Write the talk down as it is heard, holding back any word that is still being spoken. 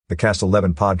The Cast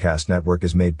 11 Podcast Network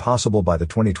is made possible by the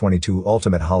 2022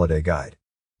 Ultimate Holiday Guide.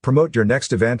 Promote your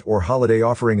next event or holiday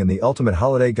offering in the Ultimate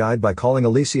Holiday Guide by calling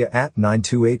Alicia at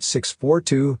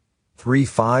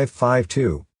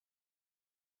 928-642-3552.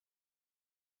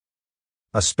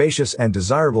 A spacious and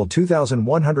desirable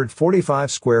 2,145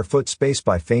 square foot space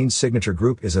by Fane's Signature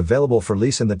Group is available for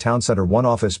lease in the Town Center 1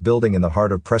 office building in the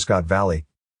heart of Prescott Valley.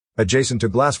 Adjacent to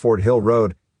Glassford Hill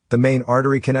Road, the main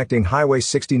artery connecting Highway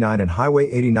 69 and Highway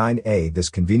 89A, this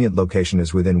convenient location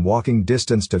is within walking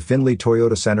distance to Findlay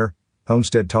Toyota Center,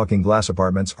 Homestead Talking Glass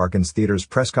Apartments, Harkins Theaters,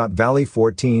 Prescott Valley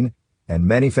 14, and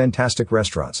many fantastic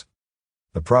restaurants.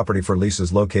 The property for lease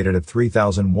is located at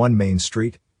 3001 Main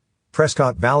Street,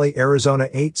 Prescott Valley, Arizona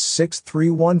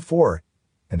 86314,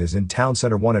 and is in Town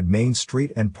Center 1 at Main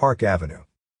Street and Park Avenue.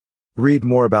 Read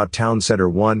more about Town Center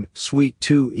 1, Suite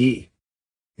 2E.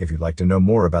 If you'd like to know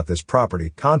more about this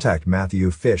property, contact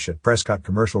Matthew Fish at Prescott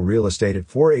Commercial Real Estate at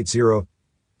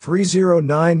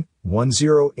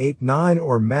 480-309-1089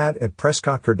 or Matt at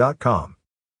PrescottCar.com.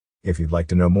 If you'd like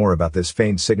to know more about this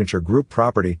Fane's Signature Group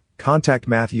property, contact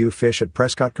Matthew Fish at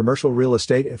Prescott Commercial Real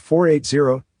Estate at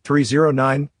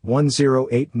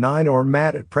 480-309-1089 or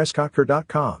Matt at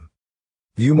PrescottCar.com.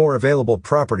 View more available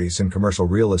properties in commercial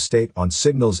real estate on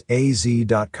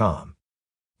signalsaz.com.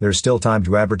 There's still time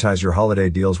to advertise your holiday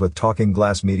deals with Talking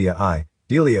Glass Media.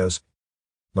 Delios.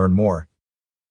 Learn more